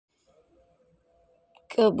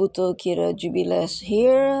Kabuto Kira Jubiles.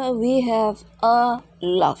 Here we have a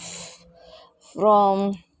love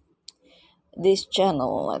from this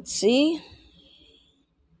channel. Let's see.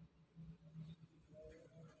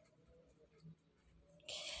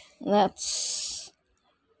 That's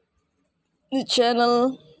the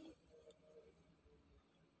channel.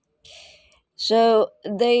 So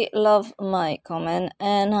they love my comment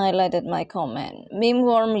and highlighted my comment. MIM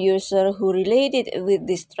worm user who related with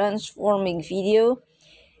this transforming video.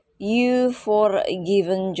 You for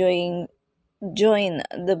given join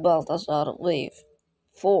the Balthazar wave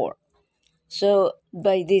 4. So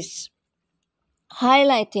by this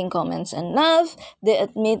highlighting comments and love, they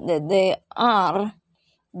admit that they are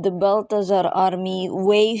the Balthazar Army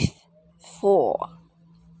wave 4.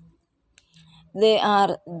 They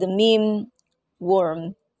are the MIM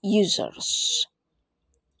worm users,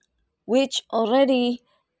 which already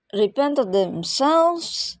repented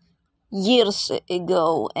themselves years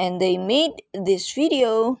ago, and they made this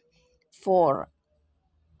video for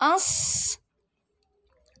us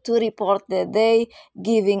to report that they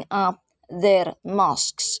giving up their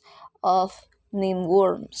masks of MIM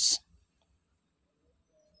worms.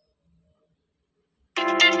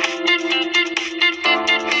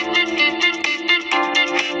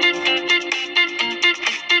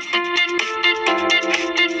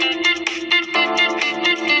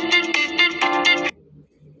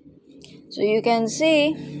 So you can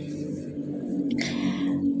see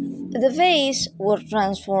the face was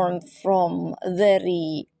transformed from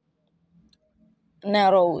very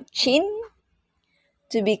narrow chin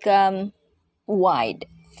to become wide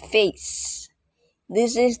face.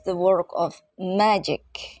 This is the work of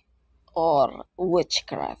magic or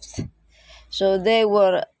witchcraft. So they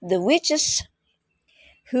were the witches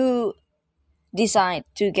who decide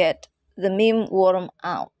to get the MIM worm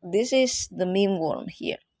out. This is the MIM worm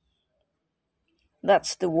here.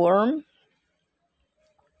 That's the worm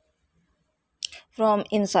from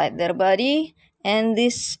inside their body, and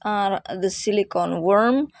these are the silicone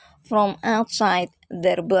worm from outside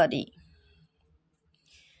their body.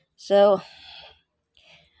 So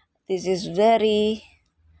this is very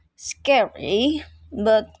scary,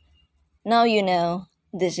 but now you know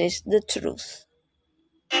this is the truth.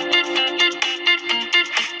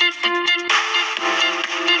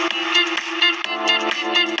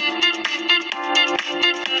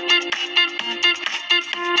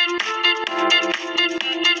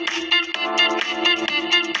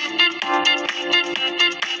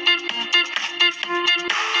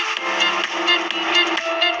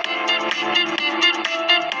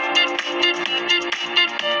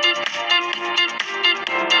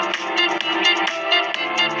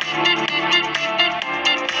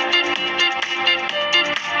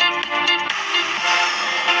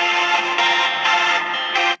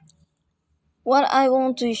 What I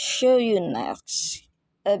want to show you next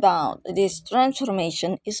about this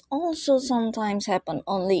transformation is also sometimes happen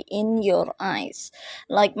only in your eyes,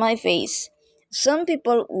 like my face. Some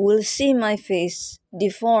people will see my face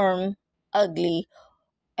deformed, ugly,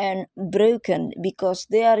 and broken because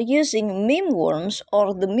they are using MIM worms,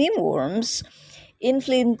 or the MIM worms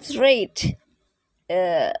infiltrate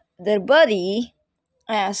their body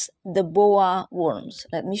as the boa worms.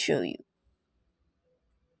 Let me show you.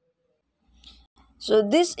 So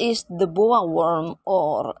this is the boa worm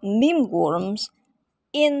or MIM worms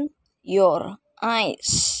in your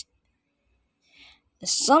eyes.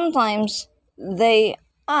 Sometimes they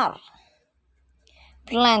are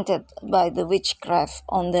planted by the witchcraft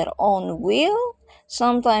on their own will.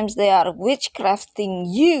 Sometimes they are witchcrafting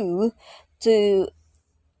you to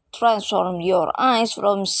transform your eyes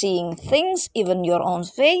from seeing things, even your own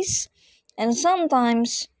face. And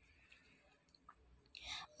sometimes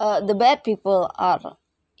the bad people are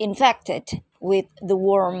infected with the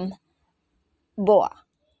worm boa.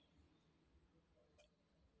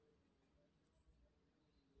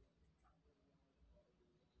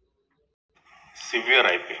 Severe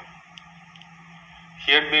eye pain.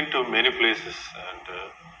 He had been to many places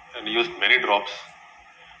and used many drops,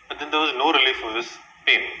 but then there was no relief of his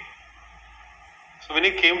pain. So when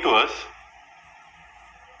he came to us,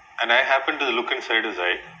 and I happened to look inside his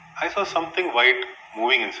eye, I saw something white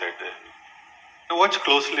moving inside there. Now watch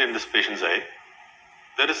closely in this patient's eye.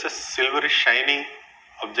 There is a silvery shining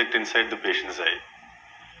object inside the patient's eye.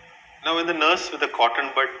 Now when the nurse with a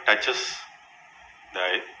cotton bud touches the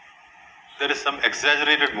eye, there is some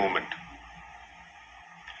exaggerated movement.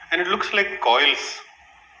 And it looks like coils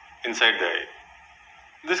inside the eye.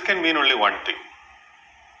 This can mean only one thing.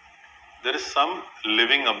 There is some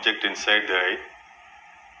living object inside the eye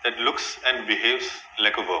that looks and behaves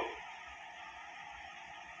like a worm.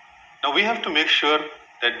 Now we have to make sure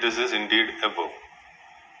that this is indeed a worm.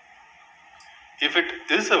 If it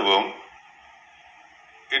is a worm,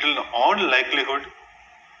 it will in all likelihood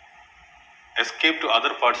escape to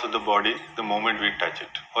other parts of the body the moment we touch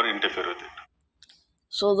it or interfere with it.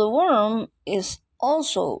 So the worm is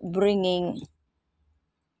also bringing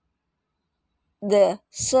the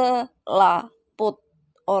selaput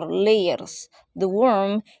or layers. The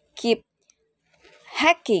worm keep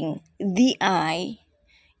hacking the eye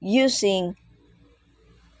using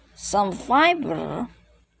some fiber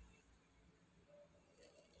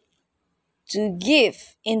to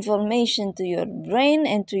give information to your brain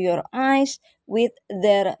and to your eyes with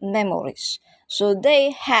their memories. So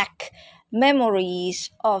they hack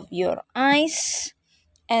memories of your eyes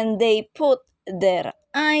and they put their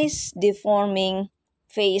eyes deforming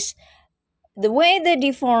face. The way they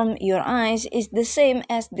deform your eyes is the same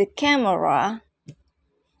as the camera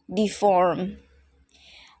deform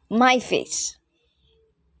my face.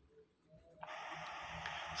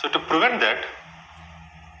 So to prevent that,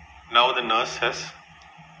 now the nurse has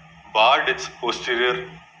barred its posterior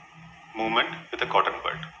movement with a cotton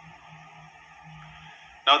bud.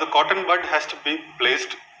 Now the cotton bud has to be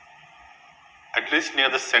placed at least near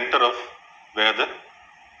the center of where the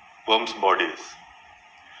worm's body is.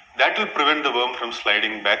 That will prevent the worm from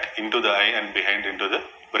sliding back into the eye and behind into the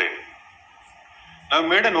brain. Now I've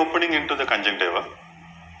made an opening into the conjunctiva,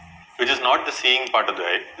 which is not the seeing part of the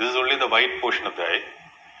eye. This is only the white portion of the eye.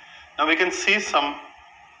 Now we can see some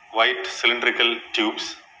white cylindrical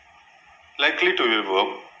tubes likely to be a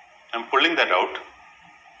worm. I'm pulling that out,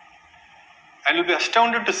 and you'll be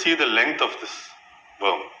astounded to see the length of this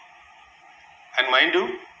worm. And mind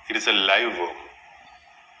you, it is a live worm.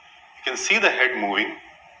 You can see the head moving.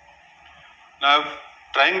 Now I'm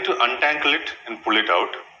trying to untangle it and pull it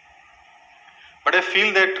out, but I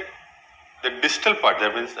feel that the distal part,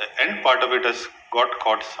 that means the end part of it, has got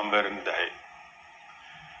caught somewhere in the eye.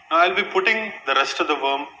 Now I'll be putting the rest of the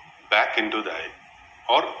worm back into the eye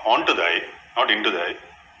or onto the eye, not into the eye,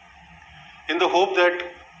 in the hope that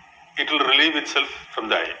it will relieve itself from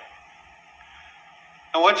the eye.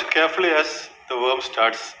 Now watch carefully as the worm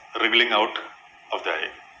starts wriggling out of the eye.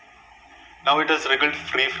 Now it has wriggled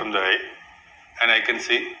free from the eye and I can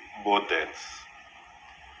see both ends.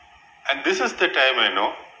 And this is the time I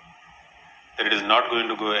know that it is not going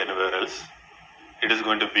to go anywhere else. It is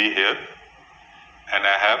going to be here, and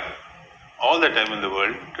I have all the time in the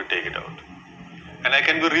world to take it out. And I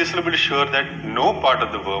can be reasonably sure that no part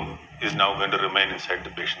of the worm is now going to remain inside the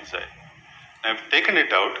patient's eye. Now I've taken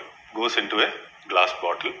it out, goes into a glass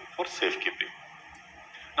bottle for safekeeping.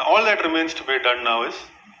 Now all that remains to be done now is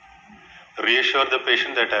reassure the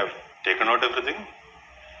patient that I've taken out everything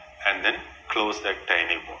and then close that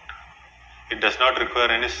tiny wound. It does not require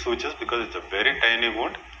any sutures because it's a very tiny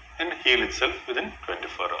wound and heal itself within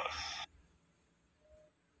 24 hours.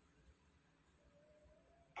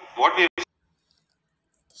 What we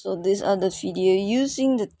So these are the video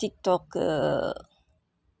using the TikTok.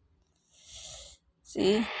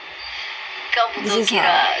 See, this is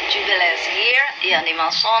how. Jubilees here, Yani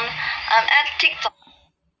Manson. I'm at TikTok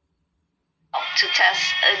to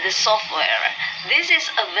test the software. This is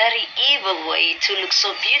a very evil way to look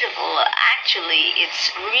so beautiful. Actually, it's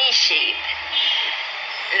reshaped.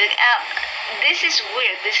 Look at this is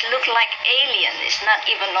weird. This look like alien. It's not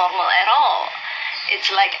even normal at all. It's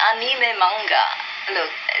like anime manga.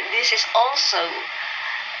 Look, this is also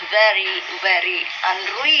very, very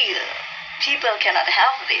unreal. People cannot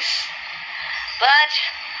have this. But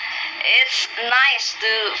it's nice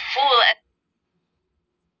to fool.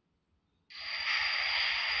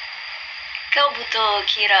 Kabuto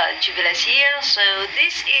Kira Jubilees here. So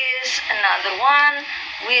this is another one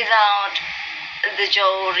without the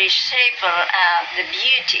jaw reshaper and the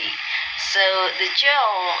beauty. So the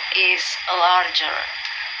jaw is larger.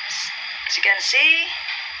 As you can see,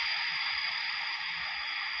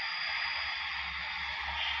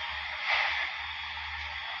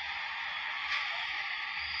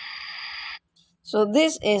 So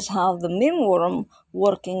this is how the MIM worm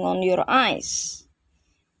working on your eyes.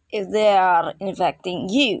 If they are infecting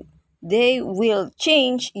you, they will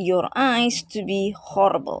change your eyes to be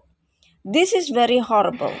horrible. This is very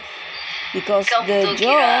horrible because the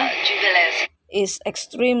jaw is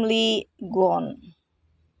extremely gone.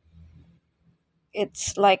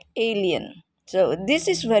 It's like alien. So this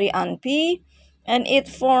is very unpy and it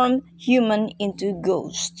formed human into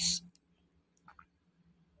ghosts.